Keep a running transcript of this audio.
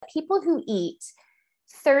people who eat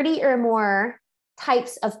 30 or more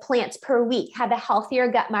types of plants per week have a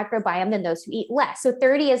healthier gut microbiome than those who eat less. So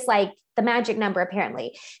 30 is like the magic number,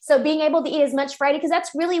 apparently. So being able to eat as much variety, because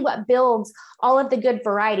that's really what builds all of the good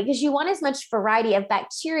variety, because you want as much variety of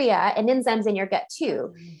bacteria and enzymes in your gut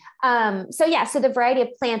too. So the variety of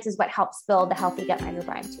plants is what helps build the healthy gut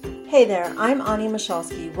microbiome too. Hey there, I'm Ani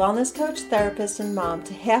Michalski, wellness coach, therapist, and mom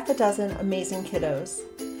to half a dozen amazing kiddos.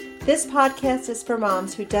 This podcast is for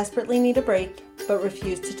moms who desperately need a break, but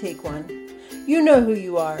refuse to take one. You know who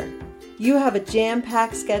you are. You have a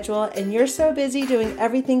jam-packed schedule and you're so busy doing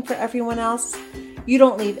everything for everyone else, you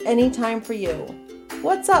don't leave any time for you.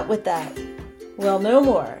 What's up with that? Well, no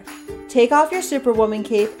more. Take off your Superwoman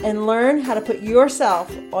cape and learn how to put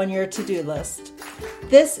yourself on your to-do list.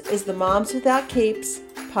 This is the Moms Without Capes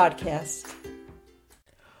podcast.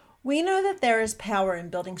 We know that there is power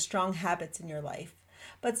in building strong habits in your life,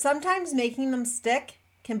 but sometimes making them stick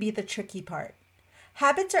can be the tricky part.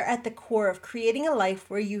 Habits are at the core of creating a life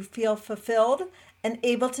where you feel fulfilled and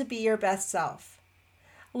able to be your best self.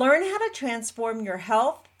 Learn how to transform your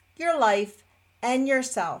health, your life, and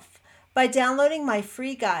yourself by downloading my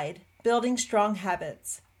free guide, Building Strong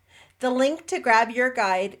Habits. The link to grab your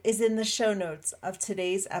guide is in the show notes of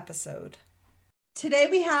today's episode. Today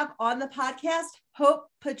we have on the podcast, Hope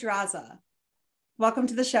Pedraza. Welcome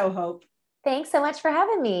to the show, Hope. Thanks so much for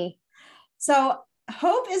having me. So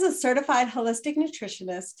Hope is a certified holistic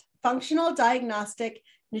nutritionist, functional diagnostic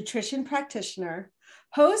nutrition practitioner,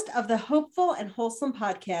 host of the Hopeful and Wholesome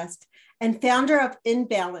podcast, and founder of In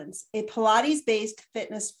Balance, a Pilates-based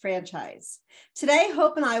fitness franchise. Today,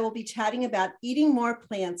 Hope and I will be chatting about eating more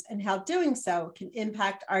plants and how doing so can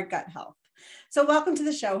impact our gut health. So welcome to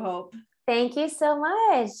the show, Hope. Thank you so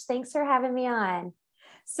much. Thanks for having me on.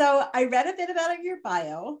 So I read a bit about your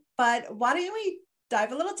bio, but why don't we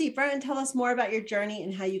dive a little deeper and tell us more about your journey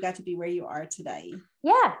and how you got to be where you are today.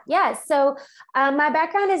 Yeah. So my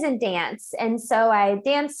background is in dance. And so I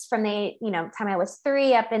danced from the, time I was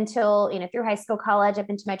 3 up until, through high school, college, up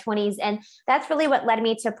into my 20s. And that's really what led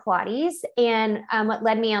me to Pilates and what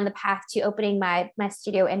led me on the path to opening my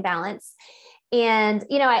studio In Balance. And,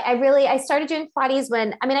 I started doing Pilates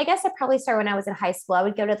I guess I probably started when I was in high school. I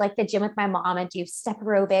would go to like the gym with my mom and do step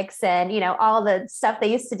aerobics and, all the stuff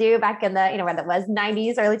they used to do back in the, when it was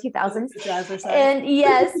 90s, early 2000s. And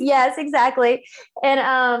yes, exactly.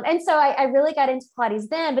 And so I really got into Pilates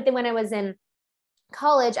then, but then when I was in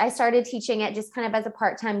college, I started teaching it just kind of as a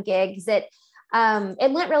part-time gig because it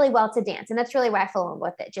went really well to dance. And that's really why I fell in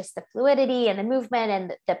love with it. Just the fluidity and the movement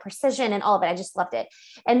and the precision and all of it. I just loved it.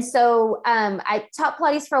 And so I taught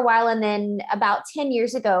Pilates for a while. And then about 10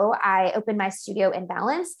 years ago, I opened my studio In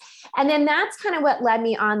Balance. And then that's kind of what led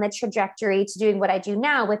me on the trajectory to doing what I do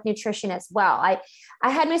now with nutrition as well. I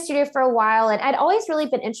had my studio for a while and I'd always really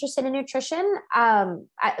been interested in nutrition,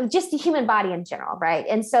 just the human body in general. Right.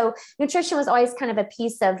 And so nutrition was always kind of a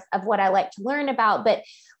piece of what I like to learn about. But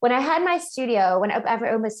when I had my studio, when I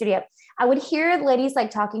opened my studio, I would hear ladies like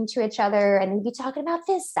talking to each other and they'd be talking about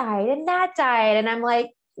this diet and that diet. And I'm like,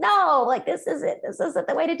 no, like this isn't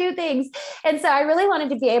the way to do things. And so I really wanted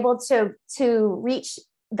to be able to reach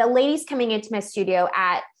the ladies coming into my studio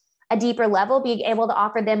at a deeper level, being able to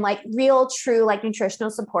offer them like real, true, like nutritional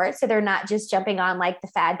support. So they're not just jumping on like the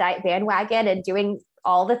fad diet bandwagon and doing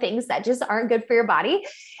all the things that just aren't good for your body.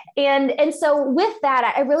 And so with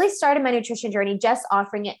that, I really started my nutrition journey, just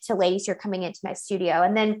offering it to ladies who are coming into my studio.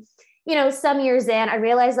 And then, some years in, I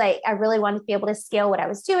realized like I really wanted to be able to scale what I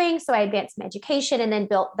was doing. So I advanced my education and then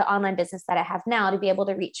built the online business that I have now to be able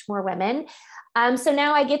to reach more women. So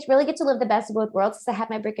now I get to live the best of both worlds because I have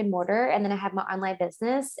my brick and mortar and then I have my online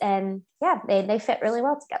business and they fit really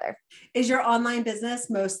well together. Is your online business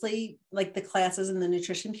mostly like the classes and the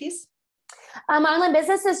nutrition piece? My online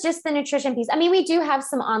business is just the nutrition piece. I mean, we do have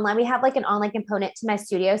some online, we have like an online component to my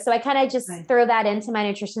studio. So I kind of just throw that into my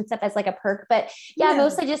nutrition stuff as like a perk, but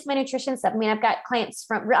mostly just my nutrition stuff. I mean, I've got clients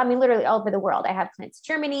from, literally all over the world. I have clients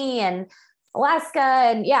in Germany and Alaska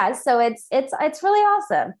and so it's really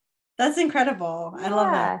awesome. That's incredible. I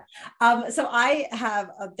love that. So I have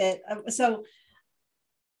a bit of,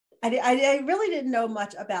 I really didn't know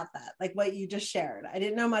much about that, like what you just shared. I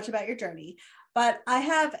didn't know much about your journey, but I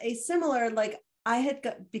have a similar, I had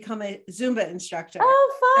become a Zumba instructor.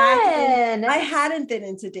 Oh, fun. I hadn't been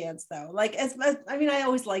into dance though. I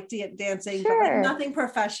always liked dancing, but nothing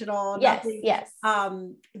professional. Yes.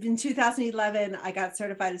 In 2011, I got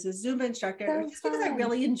certified as a Zumba instructor just because I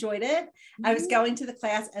really enjoyed it. Mm-hmm. I was going to the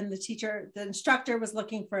class and the instructor was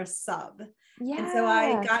looking for a sub. Yeah. And so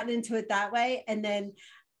I got into it that way. And then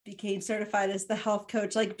became certified as the health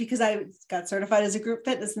coach, like because I got certified as a group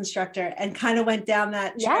fitness instructor and kind of went down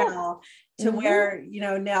that trail to where,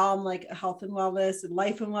 now I'm like health and wellness and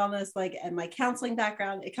life and wellness, like, and my counseling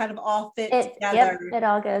background, it kind of all fit together. Yep, it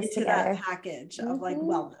all goes into together. that package of like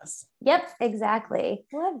wellness. Yep, exactly.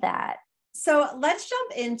 Love that. So let's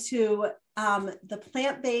jump into the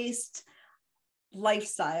plant-based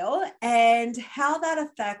lifestyle and how that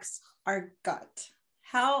affects our gut.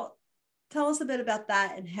 Tell us a bit about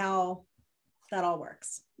that and how that all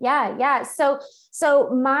works. Yeah. So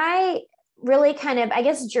my really kind of, I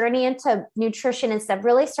guess, journey into nutrition and stuff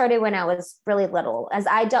really started when I was really little, as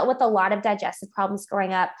I dealt with a lot of digestive problems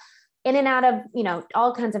growing up, in and out of,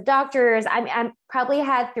 all kinds of doctors. I probably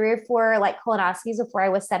had 3 or 4 like colonoscopies before I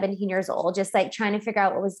was 17 years old, just like trying to figure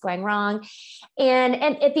out what was going wrong. And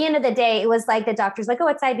at the end of the day, it was like the doctor's like, oh,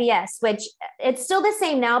 it's IBS, which it's still the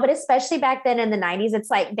same now, but especially back then in the 90s, it's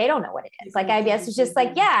like, they don't know what it is. Like IBS is just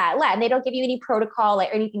like, and they don't give you any protocol or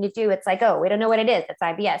anything to do. It's like, oh, we don't know what it is. It's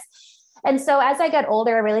IBS. And so as I got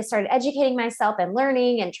older, I really started educating myself and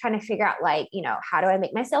learning and trying to figure out like, how do I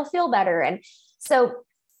make myself feel better? And so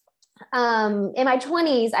in my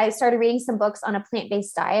 20s, I started reading some books on a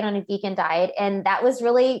plant-based diet, on a vegan diet. And that was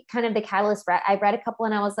really kind of the catalyst. I read a couple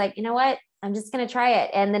and I was like, you know what, I'm just going to try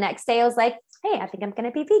it. And the next day I was like, hey, I think I'm going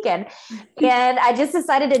to be vegan. And I just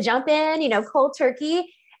decided to jump in, cold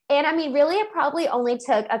turkey. And I mean, really, it probably only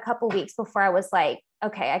took a couple weeks before I was like,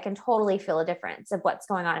 okay, I can totally feel a difference of what's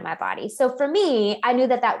going on in my body. So for me, I knew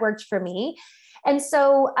that worked for me. And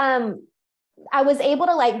so, I was able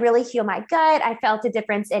to like really heal my gut. I felt a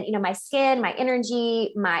difference in, my skin, my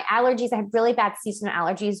energy, my allergies. I had really bad seasonal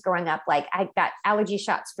allergies growing up. Like I got allergy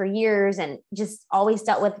shots for years and just always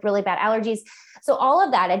dealt with really bad allergies. So all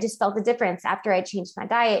of that, I just felt the difference after I changed my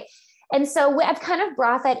diet. And so I've kind of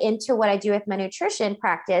brought that into what I do with my nutrition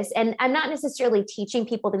practice. And I'm not necessarily teaching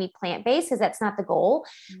people to be plant-based because that's not the goal,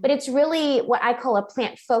 but it's really what I call a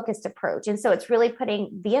plant-focused approach. And so it's really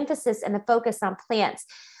putting the emphasis and the focus on plants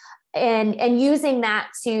and using that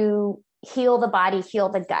to heal the body, heal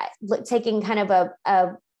the gut, taking kind of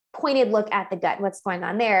a pointed look at the gut, what's going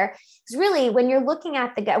on there. Because really, when you're looking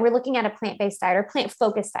at the gut, we're looking at a plant-based diet or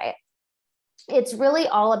plant-focused diet. It's really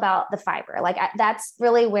all about the fiber. Like that's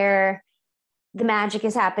really where the magic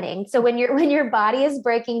is happening. So when your body is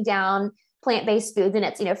breaking down plant-based foods, and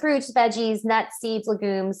it's, fruits, veggies, nuts, seeds,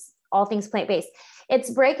 legumes, all things plant-based, it's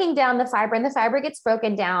breaking down the fiber, and the fiber gets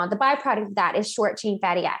broken down. The byproduct of that is short chain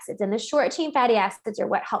fatty acids. And the short chain fatty acids are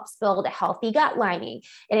what helps build a healthy gut lining.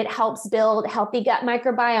 And it helps build healthy gut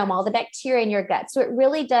microbiome, all the bacteria in your gut. So it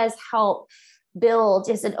really does help build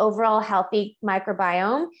just an overall healthy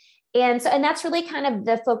microbiome. And that's really kind of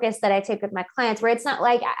the focus that I take with my clients, where it's not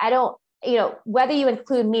like I don't, whether you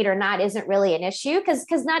include meat or not isn't really an issue because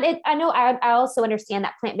not it. I know I also understand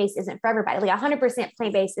that plant-based isn't for everybody. Like 100%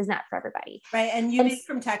 plant-based is not for everybody. Right. And you being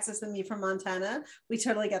from Texas and me from Montana, we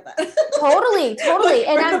totally get that. Totally.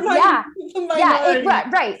 And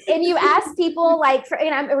right. And you ask people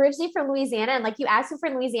and I'm originally from Louisiana, and like you ask them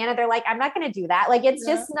from Louisiana, they're like, I'm not going to do that. Like, it's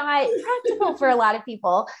just not practical for a lot of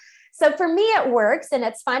people. So for me, it works and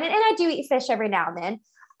it's fun. And I do eat fish every now and then.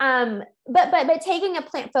 But taking a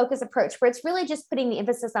plant-focused approach where it's really just putting the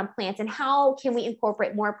emphasis on plants and how can we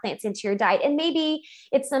incorporate more plants into your diet? And maybe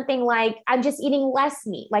it's something like I'm just eating less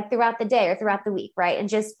meat, like throughout the day or throughout the week, right? And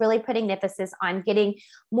just really putting the emphasis on getting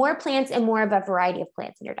more plants and more of a variety of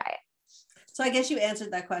plants in your diet. So I guess you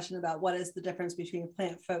answered that question about what is the difference between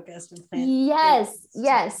plant-focused and plant. Yes.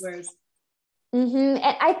 Mm-hmm.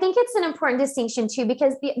 And I think it's an important distinction too,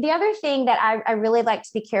 because the other thing that I really like to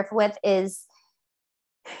be careful with is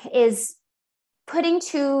putting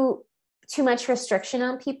too much restriction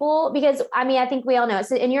on people, because I think we all know,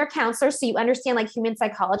 so and you're a counselor, so you understand like human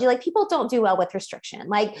psychology, like people don't do well with restriction.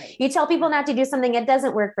 Like you tell people not to do something, it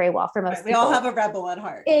doesn't work very well for most people. We all have a rebel at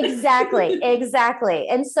heart. Exactly.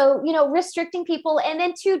 And so, restricting people, and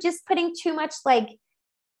then too, just putting too much like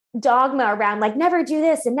dogma around like never do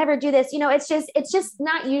this and never do this, it's just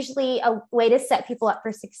not usually a way to set people up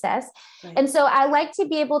for success. Right. And so I like to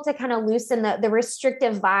be able to kind of loosen the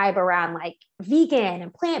restrictive vibe around like vegan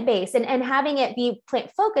and plant-based and having it be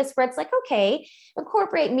plant focused, where it's like, okay,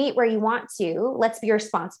 incorporate meat where you want to, let's be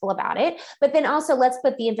responsible about it, but then also let's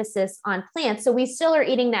put the emphasis on plants, so we still are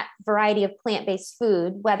eating that variety of plant-based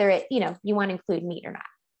food, whether it you want to include meat or not.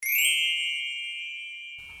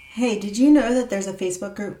 Hey, did you know that there's a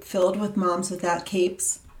Facebook group filled with moms without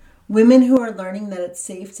capes? Women who are learning that it's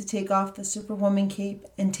safe to take off the Superwoman cape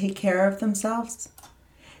and take care of themselves?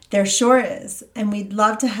 There sure is, and we'd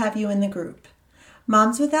love to have you in the group.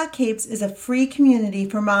 Moms Without Capes is a free community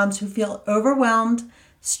for moms who feel overwhelmed,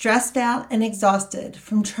 stressed out and exhausted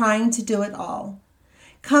from trying to do it all.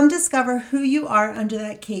 Come discover who you are under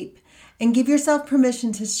that cape and give yourself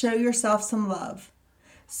permission to show yourself some love.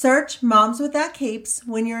 Search Moms Without Capes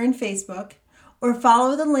when you're in Facebook or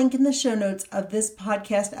follow the link in the show notes of this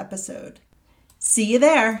podcast episode. See you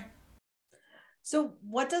there. So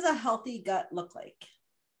what does a healthy gut look like?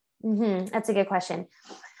 That's a good question.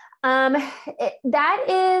 That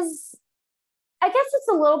is, I guess it's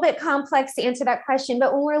a little bit complex to answer that question,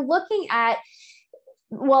 but when we're looking at,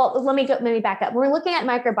 well, let me back up. We're looking at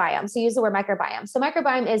microbiome. So use the word microbiome. So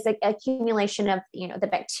microbiome is the accumulation of, the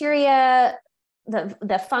bacteria,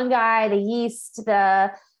 the fungi, the yeast,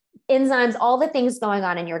 the enzymes, all the things going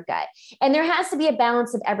on in your gut. And there has to be a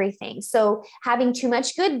balance of everything. So having too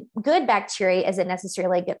much good bacteria isn't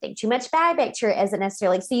necessarily a good thing. Too much bad bacteria isn't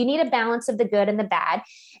necessarily. So you need a balance of the good and the bad.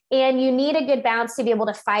 And you need a good balance to be able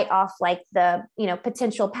to fight off like the,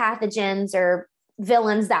 potential pathogens or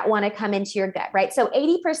villains that want to come into your gut, right? So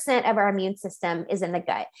 80% of our immune system is in the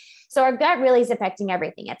gut. So our gut really is affecting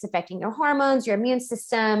everything. It's affecting your hormones, your immune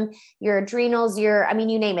system, your adrenals, you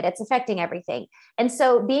name it, it's affecting everything. And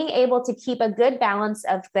so being able to keep a good balance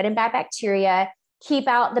of good and bad bacteria, keep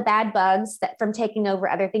out the bad bugs that from taking over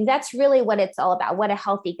other things. That's really what it's all about, what a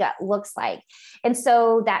healthy gut looks like. And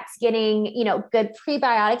so that's getting, good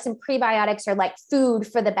prebiotics, and prebiotics are like food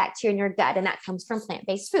for the bacteria in your gut. And that comes from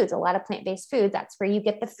plant-based foods, a lot of plant-based foods. That's where you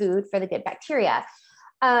get the food for the good bacteria.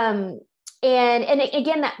 And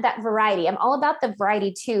again, that variety, I'm all about the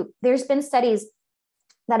variety too. There's been studies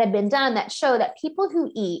that have been done that show that people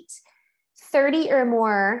who eat 30 or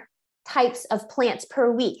more types of plants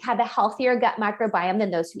per week have a healthier gut microbiome than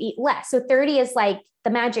those who eat less. So 30 is like the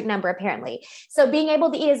magic number, apparently. So being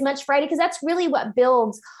able to eat as much variety, because that's really what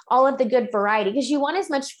builds all of the good variety, because you want as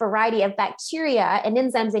much variety of bacteria and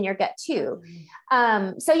enzymes in your gut too.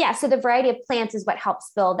 So the variety of plants is what helps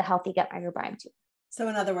build the healthy gut microbiome too. So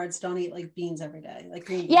in other words, don't eat like beans every day, like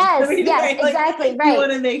green beans. Yes, exactly. Right. You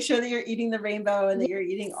want to make sure that you're eating the rainbow and that you're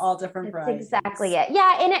eating all different varieties. Exactly it.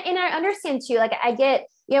 Yeah. And I understand too, like I get,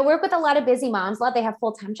 work with a lot of busy moms, they have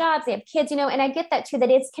full-time jobs, they have kids, and I get that too, that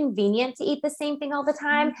it's convenient to eat the same thing all the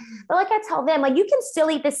time. Mm-hmm. But like I tell them, like you can still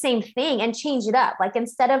eat the same thing and change it up. Like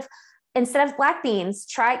instead of black beans,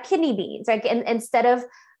 try kidney beans. Like instead of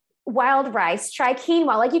wild rice, try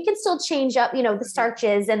quinoa. Like you can still change up, the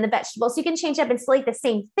starches and the vegetables. You can change up and still eat the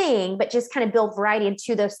same thing, but just kind of build variety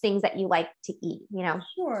into those things that you like to eat,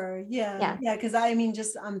 Sure. Yeah. Cause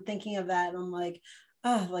I'm thinking of that and I'm like,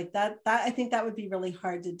 oh, like that, I think that would be really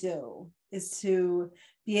hard to do, is to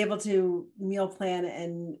be able to meal plan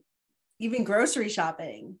and even grocery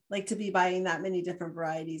shopping, like to be buying that many different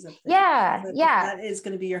varieties of things. Yeah. If that is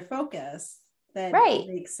going to be your focus, then it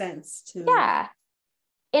makes sense to. Yeah.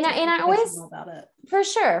 And I always, about it. For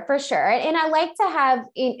sure. And I like to have,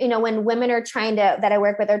 when women are that I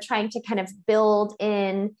work with are trying to kind of build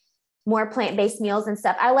in more plant-based meals and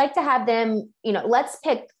stuff, I like to have them, let's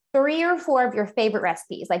pick 3 or 4 of your favorite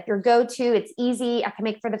recipes, like your go-to. It's easy. I can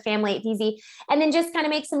make for the family. It's easy. And then just kind of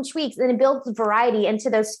make some tweaks and then build variety into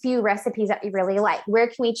those few recipes that you really like. Where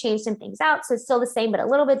can we change some things out so it's still the same, but a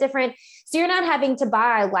little bit different? So you're not having to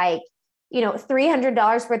buy like,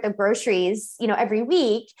 $300 worth of groceries, every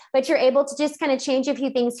week, but you're able to just kind of change a few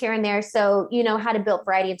things here and there. So you know how to build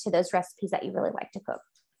variety into those recipes that you really like to cook.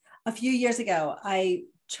 A few years ago, I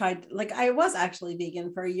was actually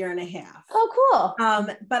vegan for 1.5 years. Oh,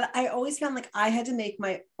 cool. But I always found like I had to make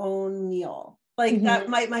my own meal. Like mm-hmm. that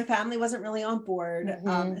my family wasn't really on board.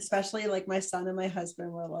 Mm-hmm. Especially like my son and my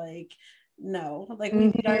husband were like, no, like we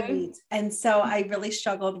need our meat. And so I really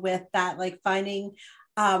struggled with that, like finding,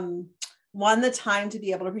 the time to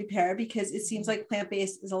be able to prepare, because it seems like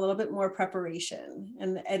plant-based is a little bit more preparation.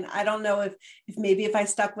 And I don't know if maybe if I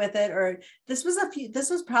stuck with it, or this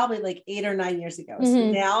was probably like 8 or 9 years ago. Mm-hmm.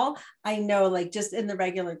 So now I know, like just in the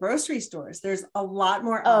regular grocery stores, there's a lot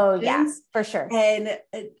more options. Yeah, for sure. And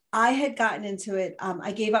I had gotten into it.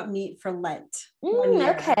 I gave up meat for Lent. 1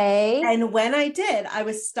 year. Okay. And when I did, I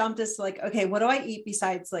was stumped as to like, okay, what do I eat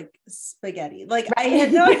besides like spaghetti? Like right. I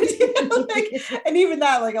had no idea. And even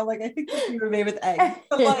that, like, I'm like, I think we were made with eggs.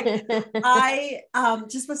 But like, I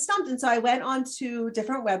just was stumped. And so I went on to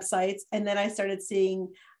different websites, and then I started seeing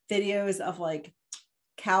videos of like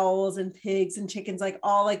cows and pigs and chickens, like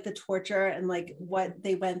all like the torture and like what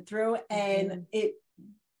they went through. And it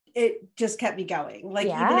just kept me going. Like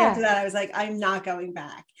even after that, I was like, I'm not going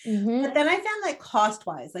back. Mm-hmm. But then I found that cost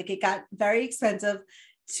wise, like it got very expensive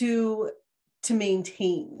to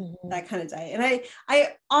maintain that kind of diet. And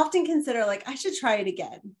I often consider like, I should try it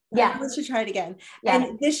again. Yeah. I should try it again. Yeah.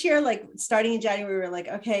 And this year, like starting in January, we were like,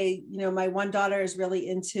 okay, my one daughter is really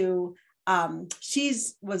into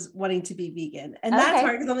she's was wanting to be vegan, and that's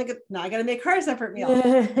hard because I'm like, now I got to make her a separate meal.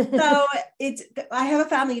 So I have a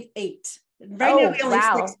family of 8. Right now, we only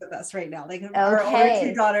have 6 with us right now. Like our older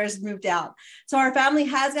 2 daughters moved out. So our family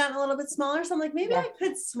has gotten a little bit smaller. So I'm like, maybe I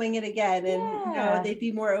could swing it again, and they'd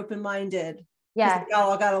be more open-minded. Yeah. They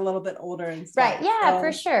all got a little bit older and stuff. Right. Yeah,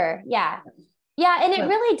 for sure. Yeah. Yeah. And it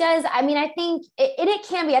really does. I mean, I think it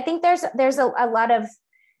can be, I think there's a lot of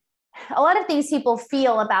things people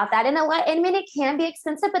feel about that. And I mean, it can be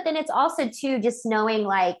expensive, but then it's also too, just knowing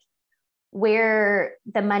like where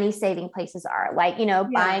the money saving places are, like,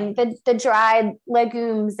 buying the dried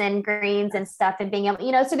legumes and greens and stuff, and being able,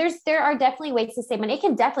 so there are definitely ways to save money. It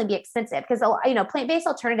can definitely be expensive because, plant-based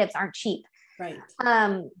alternatives aren't cheap. Right.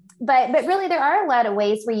 But really there are a lot of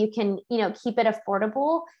ways where you can, keep it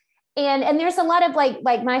affordable. And there's a lot of like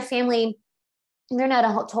my family, they're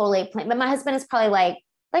not totally plant, but my husband is probably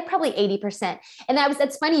probably 80%. And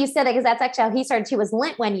it's funny you said that, because that's actually how he started too, was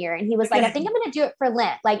Lent one year. And he was like, I think I'm going to do it for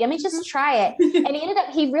Lent. Like, let me just try it. And he ended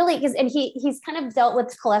up, he's kind of dealt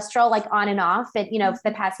with cholesterol like on and off and, for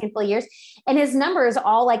the past handful of years, and his numbers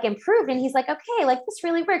all like improved. And he's like, okay, like this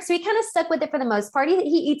really works. So he kind of stuck with it for the most part.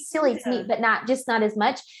 He still eats meat, but not as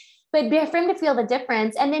much. But for him to feel the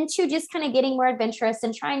difference, and then too, just kind of getting more adventurous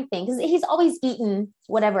and trying things. He's always eaten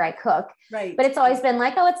whatever I cook, right? But it's always been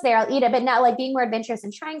like, oh, it's there, I'll eat it. But now, like, being more adventurous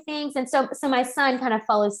and trying things. And so my son kind of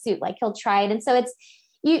follows suit, like he'll try it. And so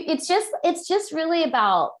it's just really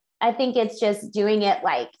about, I think it's just doing it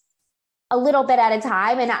like a little bit at a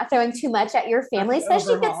time and not throwing too much at your family,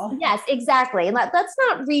 especially if it's, yes, exactly. And let's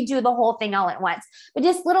not redo the whole thing all at once, but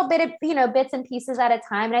just little bit of, bits and pieces at a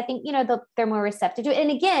time. And I think, they're more receptive to it.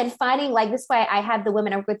 And again, finding, like, this is why I have the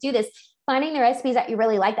women I work with do this, finding the recipes that you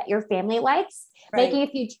really like, that your family likes, making a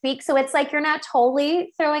few tweaks. So it's like, you're not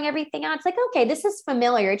totally throwing everything out. It's like, okay, this is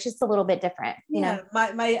familiar. It's just a little bit different. You know?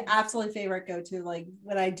 My absolute favorite go-to, like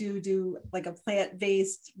when I do like a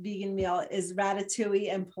plant-based vegan meal, is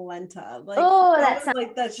ratatouille and polenta.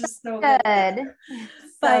 Like, that's just so good.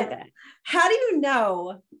 But so good. How do you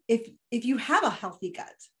know if you have a healthy gut?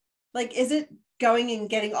 Like, is it going and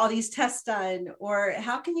getting all these tests done, or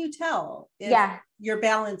how can you tell if your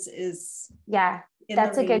balance is?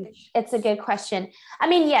 It's a good question. I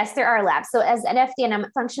mean, yes, there are labs. So as an FD, and I'm a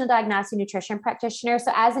functional diagnostic nutrition practitioner.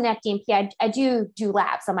 So as an FDNP, I do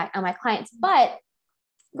labs on my clients, but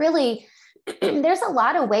really there's a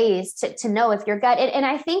lot of ways to know if your gut, and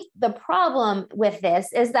I think the problem with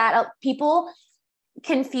this is that people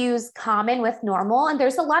confuse common with normal. And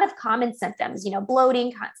there's a lot of common symptoms,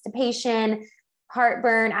 bloating, constipation,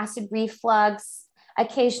 heartburn, acid reflux,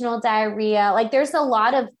 occasional diarrhea. Like, there's a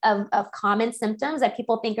lot of common symptoms that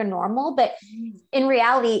people think are normal, but in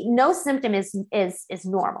reality, no symptom is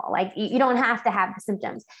normal. Like, you don't have to have the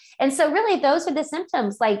symptoms. And so really those are the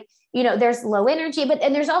symptoms. Like, there's low energy,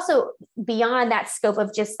 and there's also beyond that scope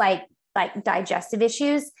of just like digestive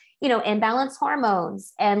issues, imbalanced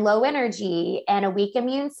hormones and low energy and a weak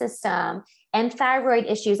immune system and thyroid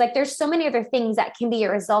issues. Like, there's so many other things that can be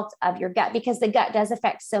a result of your gut, because the gut does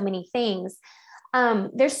affect so many things.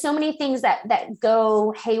 There's so many things that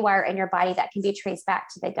go haywire in your body that can be traced back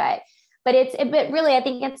to the gut. But really, I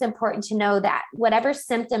think it's important to know that whatever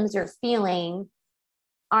symptoms you're feeling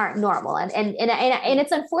aren't normal. And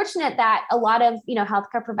it's unfortunate that a lot of,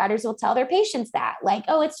 healthcare providers will tell their patients that, like,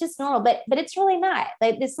 oh, it's just normal, but it's really not.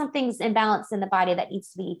 Like, there's something's imbalanced in the body that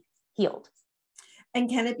needs to be healed. And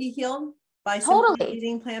can it be healed by simply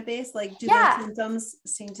eating plant-based? Like, do their symptoms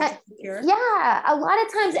seem to disappear? Yeah, a lot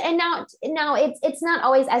of times. And now it's not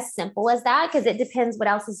always as simple as that, because it depends what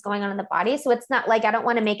else is going on in the body. So it's not like, I don't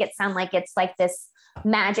want to make it sound like it's like this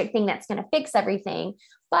magic thing that's going to fix everything.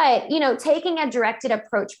 But, taking a directed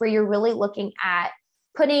approach where you're really looking at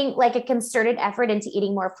putting like a concerted effort into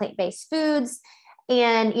eating more plant-based foods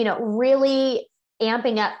and, really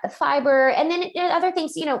amping up the fiber. And then other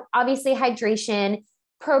things, obviously hydration,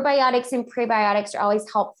 probiotics and prebiotics are always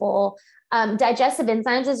helpful. Digestive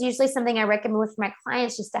enzymes is usually something I recommend with my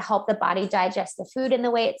clients, just to help the body digest the food in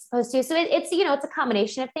the way it's supposed to. So it's a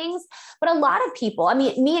combination of things, but a lot of people, I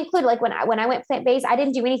mean, me included, like when I went plant-based, I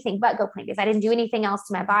didn't do anything but go plant-based. I didn't do anything else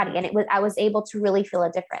to my body. And I was able to really feel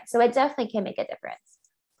a difference. So it definitely can make a difference.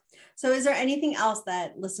 So is there anything else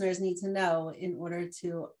that listeners need to know in order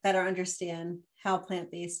to better understand how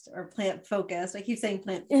plant-based or plant-focused, I keep saying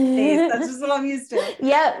plant-based, that's just what I'm used to.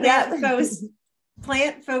 Yep.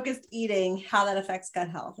 Plant-focused eating, how that affects gut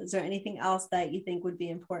health. Is there anything else that you think would be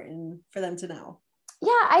important for them to know?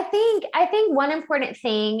 Yeah, I think one important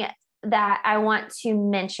thing that I want to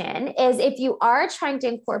mention is if you are trying to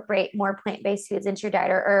incorporate more plant-based foods into your diet,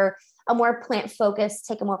 or a more plant-focused,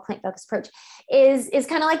 take a more plant-focused approach, is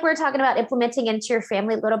kind of like we're talking about implementing into your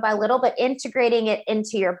family little by little, but integrating it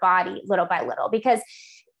into your body little by little, because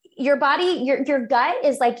your body, your gut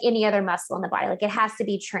is like any other muscle in the body. Like, it has to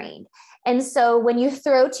be trained. And so when you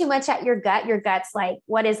throw too much at your gut's like,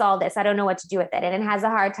 what is all this? I don't know what to do with it. And it has a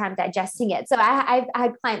hard time digesting it. So I've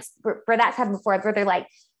had clients where that's happened before, where they're like,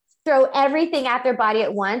 throw everything at their body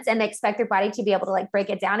at once and they expect their body to be able to like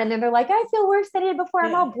break it down. And then they're like, I feel worse than I did before.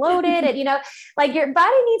 I'm all bloated. And, like, your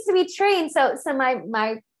body needs to be trained. So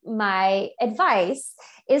my advice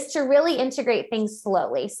is to really integrate things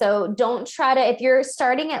slowly. So don't try to, if you're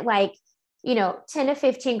starting at like, 10 to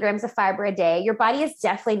 15 grams of fiber a day, your body is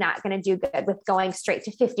definitely not going to do good with going straight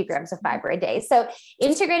to 50 grams of fiber a day. So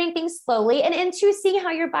integrating things slowly and into seeing how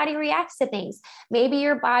your body reacts to things. Maybe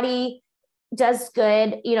your body does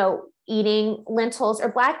good, eating lentils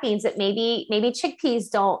or black beans that maybe chickpeas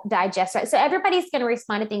don't digest right. So everybody's going to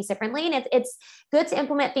respond to things differently. And it's good to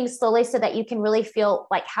implement things slowly so that you can really feel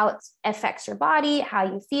like how it affects your body, how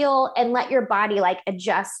you feel, and let your body like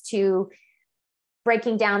adjust to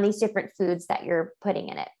breaking down these different foods that you're putting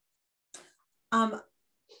in it.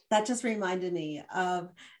 That just reminded me of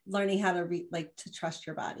learning how to to trust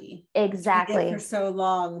your body. Exactly. For so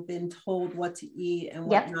long been told what to eat and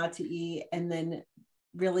what not to eat, and then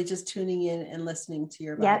really just tuning in and listening to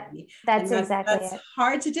your body. That's exactly that's it.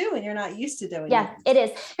 Hard to do when you're not used to doing it. Yeah, it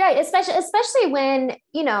is. Right. Especially when,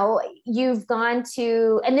 you've gone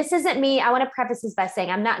to, and this isn't me, I want to preface this by saying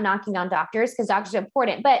I'm not knocking on doctors, because doctors are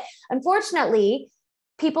important, but unfortunately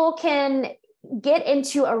people can get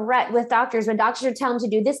into a rut with doctors when doctors are telling them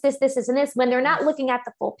to do this, and this, when they're not looking at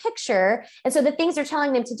the full picture. And so the things they're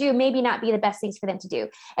telling them to do maybe not be the best things for them to do.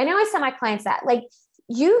 And I always tell my clients that, like,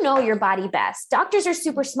 your body best. Doctors are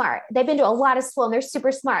super smart. They've been to a lot of school and they're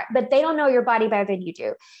super smart, but they don't know your body better than you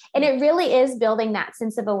do. And it really is building that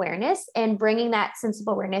sense of awareness and bringing that sense of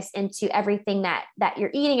awareness into everything that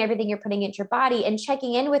you're eating, everything you're putting into your body, and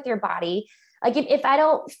checking in with your body. Like, if I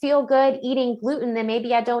don't feel good eating gluten, then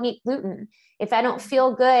maybe I don't eat gluten. If I don't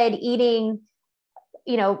feel good eating,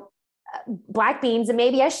 black beans, and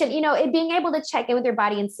maybe I should, being able to check in with your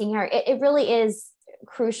body and seeing how it really is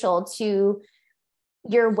crucial to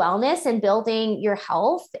your wellness and building your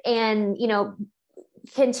health and,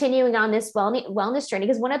 continuing on this wellness journey.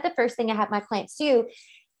 Because one of the first thing I have my clients do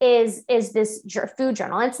is this food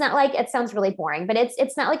journal. It's not like, it sounds really boring, but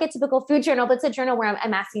it's not like a typical food journal, but it's a journal where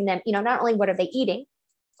I'm asking them, not only what are they eating,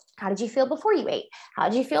 how did you feel before you ate? How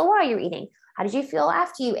did you feel while you're eating? How did you feel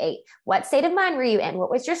after you ate? What state of mind were you in? What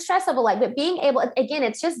was your stress level like? But being able, again,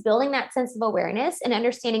 it's just building that sense of awareness and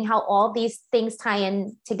understanding how all these things tie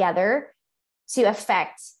in together to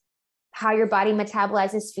affect how your body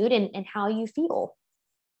metabolizes food and how you feel.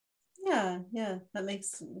 Yeah, that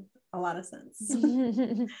makes a lot of sense.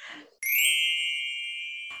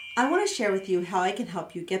 I want to share with you how I can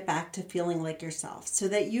help you get back to feeling like yourself so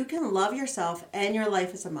that you can love yourself and your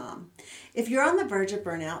life as a mom. If you're on the verge of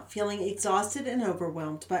burnout, feeling exhausted and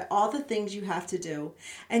overwhelmed by all the things you have to do,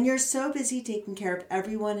 and you're so busy taking care of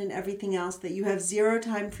everyone and everything else that you have zero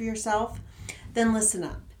time for yourself, then listen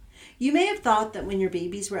up. You may have thought that when your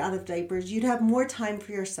babies were out of diapers, you'd have more time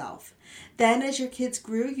for yourself. Then as your kids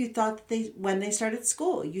grew, you thought that when they started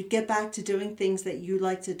school, you'd get back to doing things that you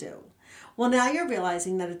like to do. Well, now you're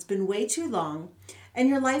realizing that it's been way too long and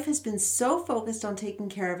your life has been so focused on taking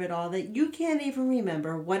care of it all that you can't even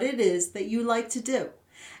remember what it is that you like to do.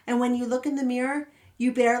 And when you look in the mirror,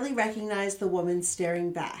 you barely recognize the woman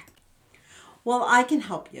staring back. Well, I can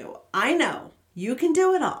help you. I know you can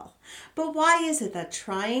do it all. But why is it that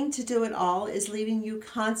trying to do it all is leaving you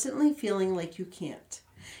constantly feeling like you can't?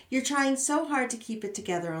 You're trying so hard to keep it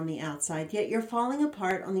together on the outside, yet you're falling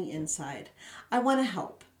apart on the inside. I want to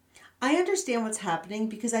help. I understand what's happening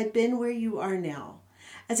because I've been where you are now.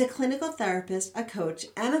 As a clinical therapist, a coach,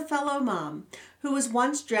 and a fellow mom who was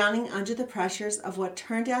once drowning under the pressures of what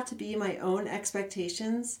turned out to be my own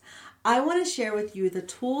expectations, I want to share with you the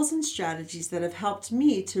tools and strategies that have helped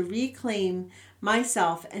me to reclaim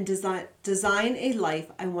myself and design a life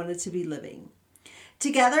I wanted to be living.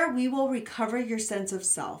 Together, we will recover your sense of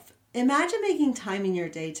self. Imagine making time in your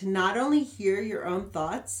day to not only hear your own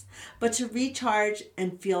thoughts, but to recharge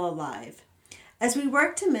and feel alive. As we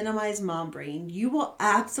work to minimize mom brain, you will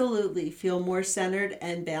absolutely feel more centered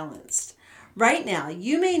and balanced. Right now,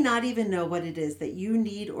 you may not even know what it is that you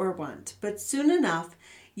need or want, but soon enough,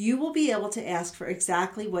 you will be able to ask for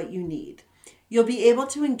exactly what you need. You'll be able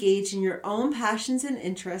to engage in your own passions and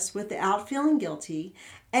interests without feeling guilty,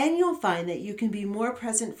 and you'll find that you can be more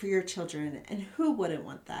present for your children, and who wouldn't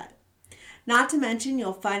want that? Not to mention,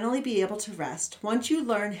 you'll finally be able to rest once you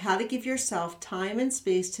learn how to give yourself time and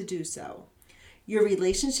space to do so. Your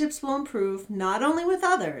relationships will improve not only with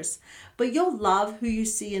others, but you'll love who you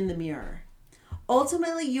see in the mirror.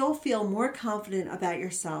 Ultimately, you'll feel more confident about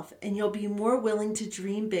yourself and you'll be more willing to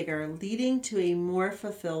dream bigger, leading to a more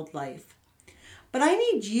fulfilled life. But I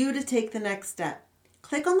need you to take the next step.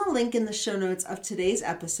 Click on the link in the show notes of today's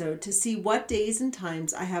episode to see what days and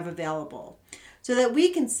times I have available, so that we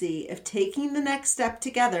can see if taking the next step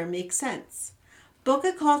together makes sense. Book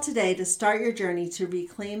a call today to start your journey to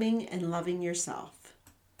reclaiming and loving yourself.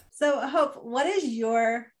 So, Hope, what is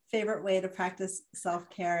your favorite way to practice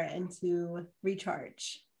self-care and to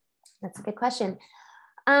recharge? That's a good question.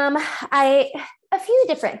 A few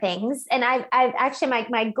different things. And I've actually,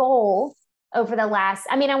 my goal over the last,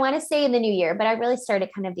 I want to say in the new year, but I really started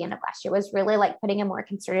kind of the end of last year, was really like putting a more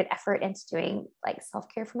concerted effort into doing like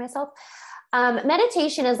self-care for myself.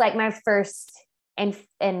 Meditation is like my first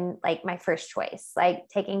and like my first choice, like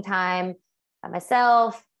taking time by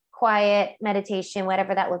myself, quiet meditation,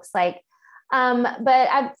 whatever that looks like. But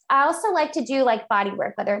I also like to do like body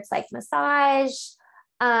work, whether it's like massage.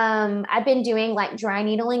 I've been doing like dry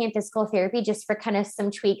needling and physical therapy just for kind of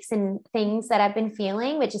some tweaks and things that I've been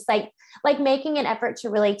feeling, which is like making an effort to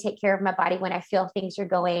really take care of my body when I feel things are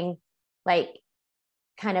going like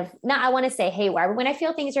kind of not, I want to say haywire, but when I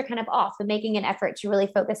feel things are kind of off, and making an effort to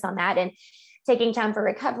really focus on that and taking time for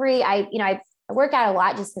recovery. I work out a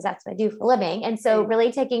lot just because that's what I do for a living. And so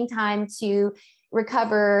really taking time to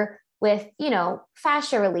recover with,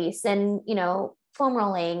 fascia release and, foam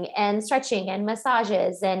rolling and stretching and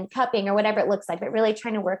massages and cupping or whatever it looks like, but really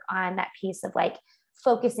trying to work on that piece of like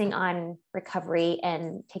focusing on recovery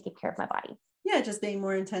and taking care of my body. Yeah. Just being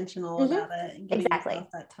more intentional about it and giving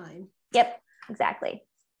yourself that time. Yep. Exactly.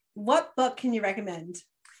 What book can you recommend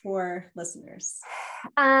for listeners?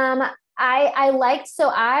 I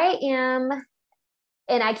am,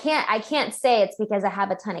 and I can't say it's because I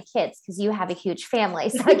have a ton of kids, because you have a huge family.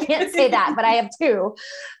 So I can't say that, but I have two,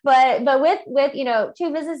 but with,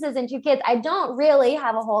 two businesses and two kids, I don't really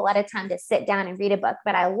have a whole lot of time to sit down and read a book,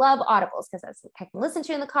 but I love Audibles because I can listen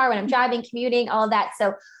to in the car when I'm driving, commuting, all of that.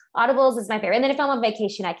 So Audibles is my favorite. And then if I'm on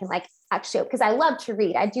vacation, I can actually, because I love to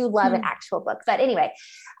read. I do love an actual book, but anyway,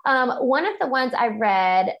 one of the ones I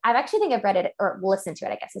read, I've read it or listened to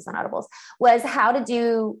it, I guess is on Audibles, was how to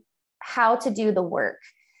do the work.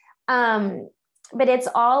 But it's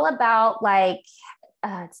all about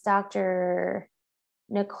it's Dr.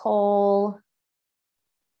 Nicole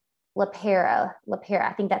LaPera.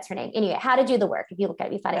 I think that's her name. Anyway, how to do the work. If you look at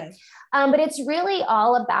it, you find it. But it's really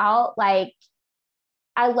all about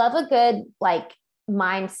I love a good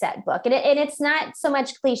mindset book. And it's not so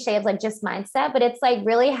much cliche of just mindset, but it's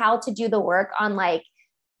really how to do the work on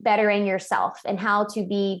bettering yourself and how to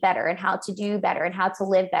be better and how to do better and how to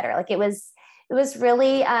live better. It was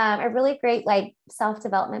really a really great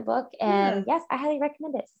self-development book. And yes, I highly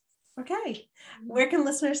recommend it. Okay. Where can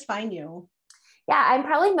listeners find you? Yeah, I'm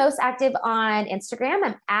probably most active on Instagram.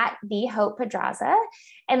 I'm at the Hope Pedraza.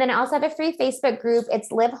 And then I also have a free Facebook group.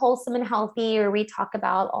 It's Live Wholesome and Healthy, where we talk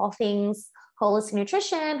about all things holistic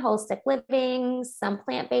nutrition, holistic living, some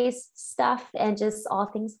plant-based stuff, and just all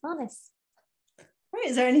things wellness. All right.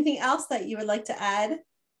 Is there anything else that you would like to add?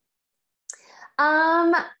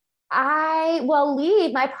 I will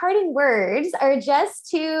leave. My parting words are just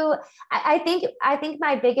to, I think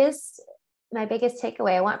my biggest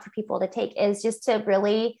takeaway I want for people to take is just to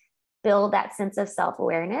really build that sense of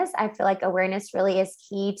self-awareness. I feel like awareness really is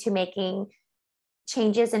key to making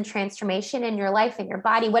changes and transformation in your life and your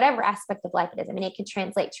body, whatever aspect of life it is. It could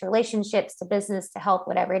translate to relationships, to business, to health,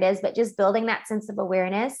 whatever it is, but just building that sense of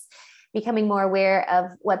awareness, becoming more aware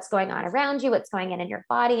of what's going on around you, what's going on in your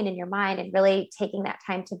body and in your mind, and really taking that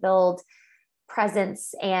time to build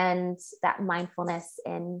presence and that mindfulness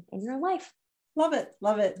in your life. Love it.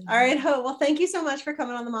 Love it. All right, Hope. Well, thank you so much for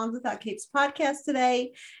coming on the Moms Without Capes podcast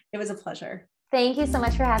today. It was a pleasure. Thank you so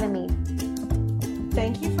much for having me.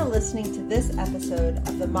 Thank you for listening to this episode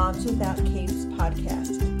of the Moms Without Capes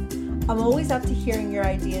podcast. I'm always up to hearing your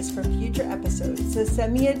ideas for future episodes, so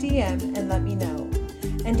send me a DM and let me know.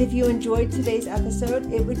 And if you enjoyed today's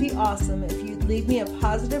episode, it would be awesome if you'd leave me a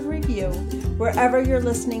positive review wherever you're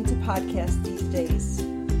listening to podcasts these days.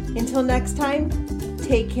 Until next time,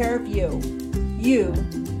 take care of you. You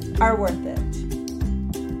are worth it.